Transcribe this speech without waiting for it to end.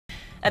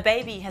A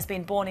baby has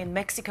been born in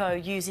Mexico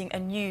using a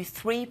new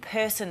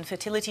 3-person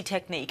fertility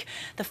technique.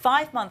 The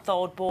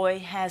 5-month-old boy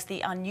has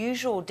the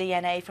unusual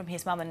DNA from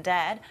his mum and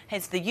dad,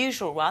 has the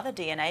usual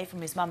DNA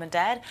from his mum and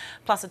dad,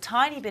 plus a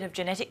tiny bit of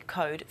genetic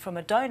code from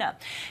a donor.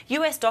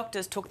 US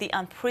doctors took the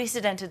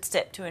unprecedented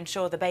step to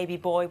ensure the baby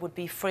boy would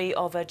be free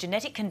of a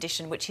genetic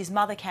condition which his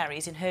mother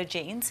carries in her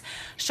genes.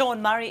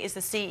 Sean Murray is the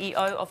CEO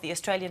of the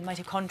Australian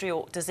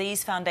Mitochondrial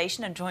Disease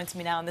Foundation and joins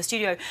me now in the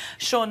studio.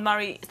 Sean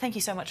Murray, thank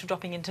you so much for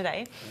dropping in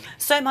today.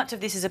 So much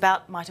of this is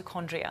about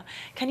mitochondria.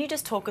 Can you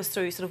just talk us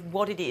through sort of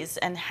what it is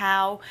and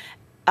how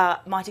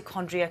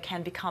mitochondria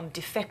can become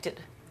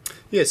defected?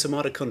 Yeah, so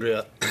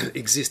mitochondria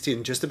exist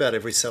in just about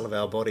every cell of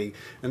our body,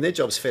 and their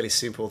job's fairly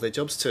simple. Their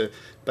job's to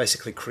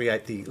basically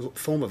create the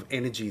form of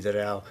energy that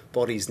our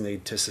bodies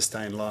need to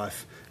sustain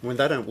life. And when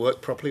they don't work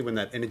properly, when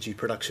that energy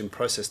production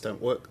process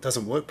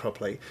doesn't work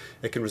properly,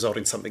 it can result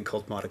in something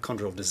called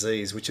mitochondrial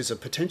disease, which is a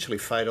potentially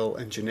fatal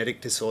and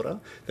genetic disorder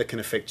that can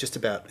affect just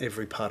about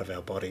every part of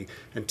our body.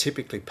 And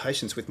typically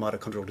patients with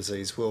mitochondrial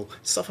disease will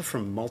suffer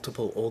from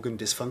multiple organ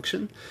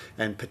dysfunction,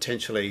 and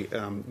potentially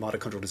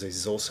mitochondrial disease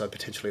is also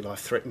potentially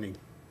life-threatening.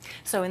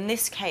 So in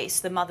this case,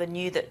 the mother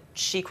knew that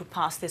she could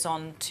pass this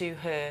on to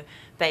her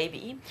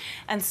baby.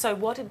 And so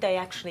what did they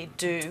actually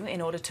do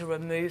in order to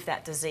remove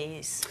that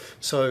disease?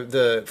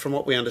 So from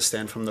what we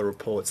understand from the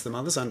reports, the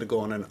mother's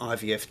undergone an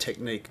IVF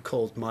technique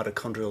called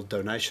mitochondrial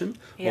donation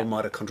or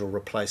mitochondrial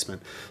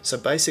replacement. So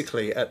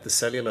basically at the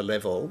cellular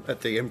level,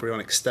 at the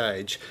embryonic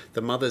stage,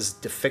 the mother's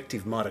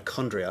defective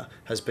mitochondria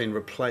has been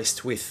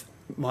replaced with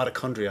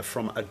mitochondria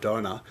from a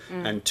donor,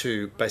 and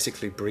to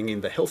basically bring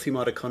in the healthy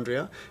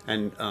mitochondria,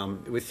 and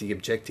with the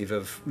objective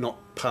of not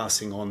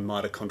passing on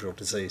mitochondrial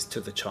disease to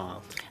the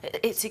child.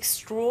 It's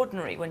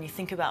extraordinary when you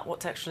think about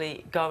what's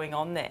actually going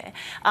on there.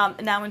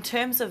 Now, in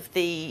terms of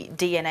the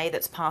DNA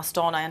that's passed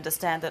on, I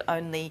understand that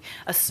only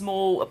a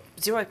small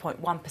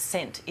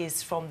 0.1%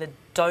 is from the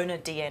donor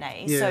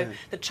DNA. Yeah. So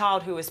the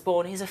child who was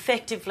born is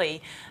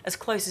effectively as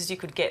close as you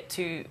could get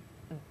to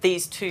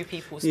these two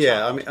people's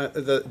child. I mean,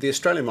 the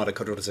Australian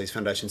Mitochondrial Disease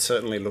Foundation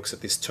certainly looks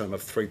at this term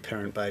of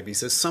 3-parent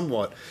babies as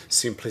somewhat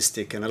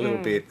simplistic and a little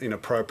bit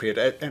inappropriate,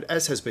 and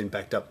as has been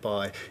backed up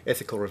by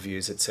ethical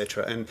reviews,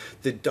 etc. And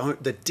the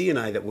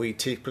DNA that we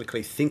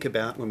typically think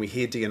about when we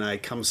hear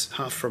DNA comes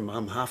half from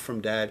mum, half from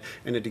dad,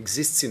 and it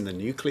exists in the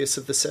nucleus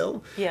of the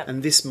cell. Yeah.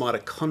 And this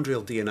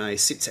mitochondrial DNA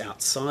sits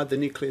outside the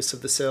nucleus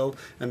of the cell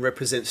and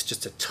represents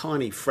just a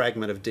tiny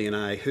fragment of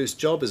DNA whose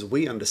job, as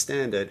we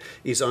understand it,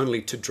 is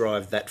only to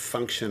drive that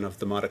function of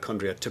the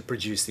mitochondria to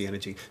produce the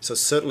energy. So it's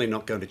certainly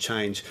not going to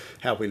change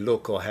how we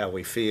look or how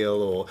we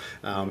feel, or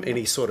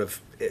any sort of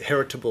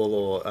heritable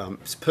or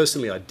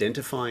personally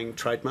identifying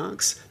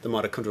trademarks. The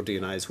mitochondrial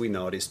DNA, as we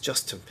know it, is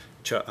just to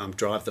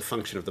drive the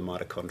function of the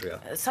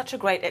mitochondria. Such a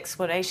great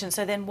explanation.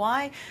 So then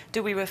why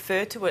do we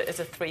refer to it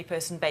as a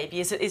 3-person baby?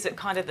 Is it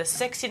kind of the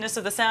sexiness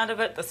of the sound of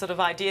it, the sort of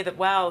idea that,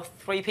 wow,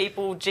 3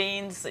 people,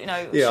 genes, you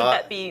know, should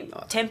that be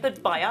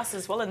tempered by us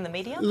as well in the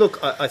media?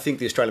 Look, I think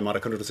the Australian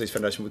Mitochondrial Disease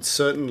Foundation would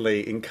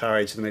certainly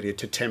encourage the media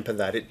to temper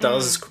that. It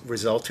does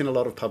result in a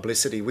lot of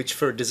publicity, which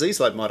for a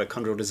disease like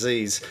mitochondrial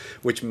disease,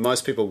 which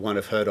most people won't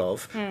have heard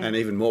of, and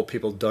even more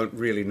people don't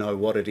really know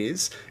what it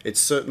is,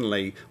 it's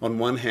certainly, on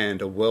one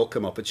hand, a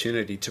welcome opportunity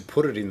to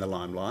put it in the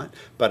limelight,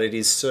 but it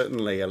is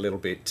certainly a little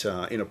bit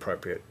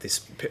inappropriate,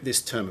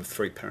 this term of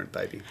 3-parent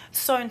baby.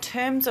 So in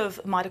terms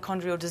of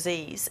mitochondrial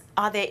disease,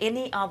 are there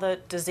any other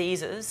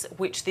diseases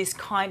which this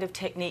kind of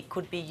technique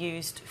could be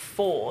used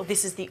for?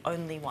 This is the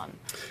only one?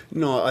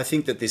 No, I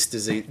think that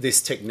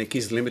this technique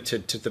is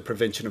limited to the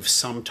prevention of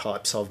some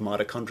types of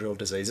mitochondrial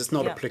disease. It's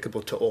not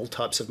applicable to all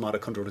types of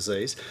mitochondrial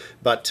disease,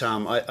 but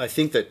I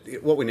think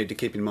that what we need to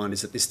keep in mind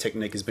is that this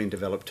technique has been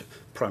developed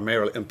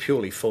primarily and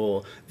purely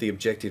for the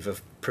objective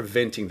of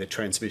preventing the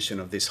transmission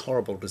of this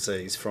horrible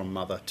disease from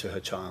mother to her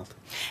child.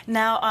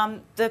 Now,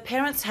 the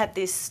parents had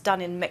this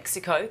done in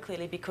Mexico,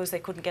 clearly because they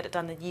couldn't get it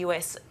done in the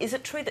US. Is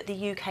it true that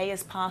the UK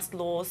has passed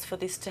laws for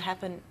this to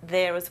happen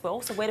there as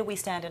well? So where do we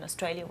stand in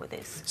Australia with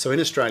this? So in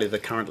Australia, the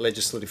current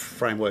legislative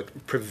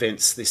framework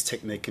prevents this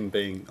technique in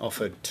being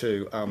offered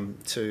through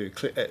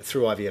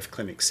IVF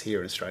clinics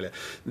here in Australia.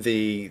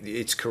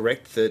 It's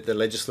correct that the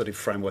legislative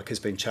framework has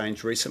been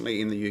changed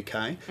recently in the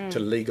UK to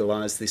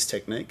legalise this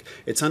technique.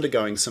 It's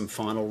undergoing some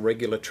final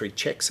regulatory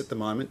checks at the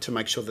moment to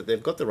make sure that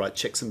they've got the right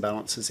checks and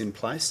balances in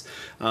place.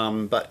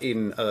 But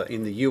in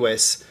the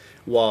US,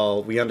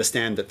 while we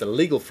understand that the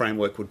legal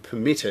framework would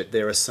permit it,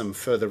 there are some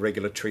further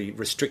regulatory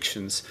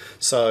restrictions.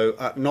 So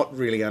not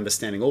really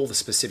understanding all the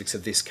specifics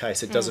of this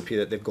case, it does appear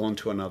that they've gone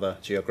to another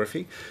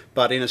geography.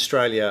 But in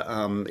Australia,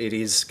 it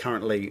is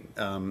currently,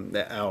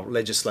 our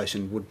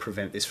legislation would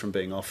prevent this from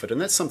being offered. And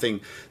that's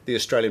something the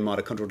Australian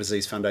Mitochondrial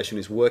Disease Foundation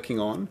is working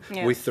on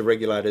with the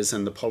regulators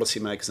and the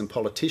policymakers and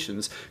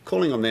politicians,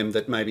 calling on them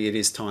that maybe it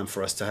is time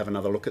for us to have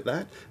another look at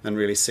that and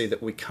really see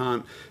that we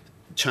can't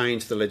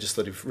change the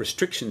legislative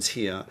restrictions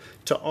here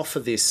to offer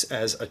this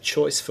as a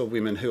choice for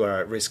women who are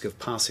at risk of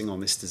passing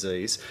on this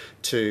disease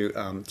to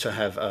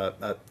have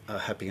a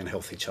happy and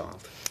healthy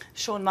child.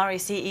 Sean Murray,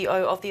 CEO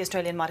of the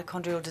Australian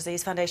Mitochondrial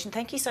Disease Foundation.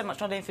 Thank you so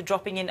much, not only for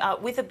dropping in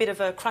with a bit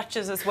of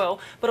crutches as well,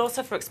 but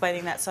also for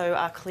explaining that so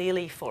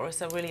clearly for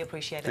us. I really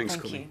appreciate it. Thanks,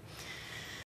 Thank Courtney. you.